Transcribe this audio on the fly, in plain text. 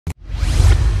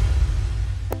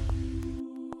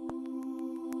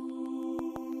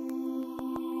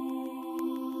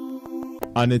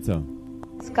Anita.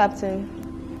 Yes, Captain.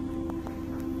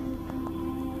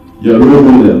 Your role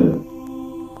model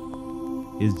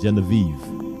is Genevieve.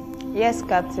 Yes,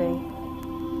 Captain.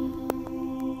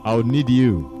 I would need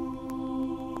you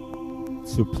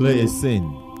to play a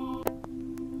scene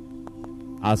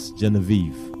as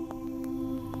Genevieve.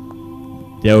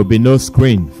 There will be no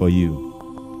screen for you.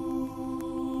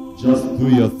 Just do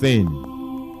your thing.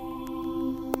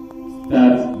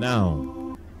 Start now.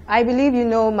 I believe you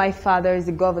know my father is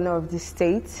the governor of this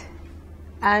state,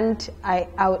 and I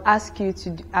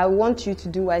want you to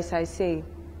do as I say.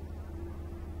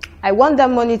 I want that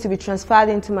money to be transferred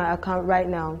into my account right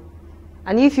now.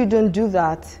 And if you don't do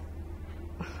that,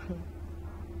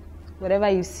 whatever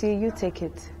you see, you take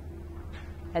it.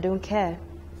 I don't care.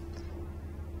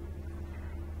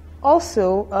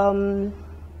 Also,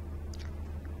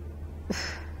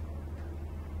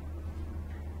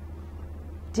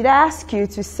 did I ask you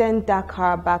to send that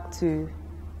car back to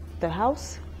the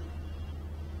house?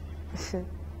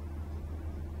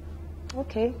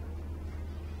 Okay,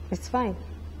 it's fine.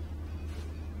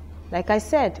 Like I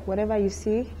said, whatever you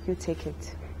see, you take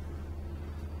it.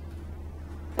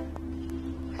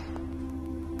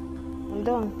 I'm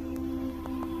done.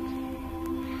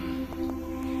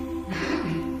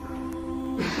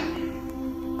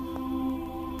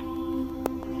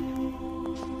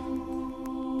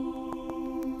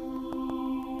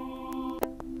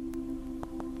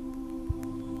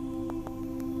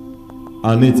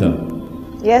 Anita.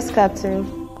 Yes, Captain.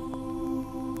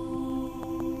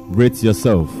 Rate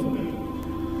yourself.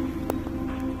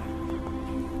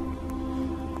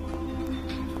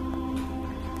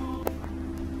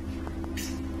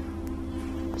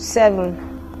 Seven.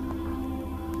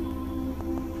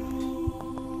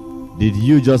 Did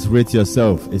you just rate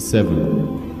yourself a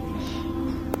 7?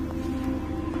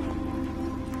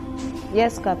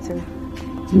 Yes, Captain.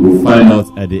 You will find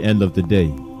out at the end of the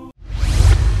day.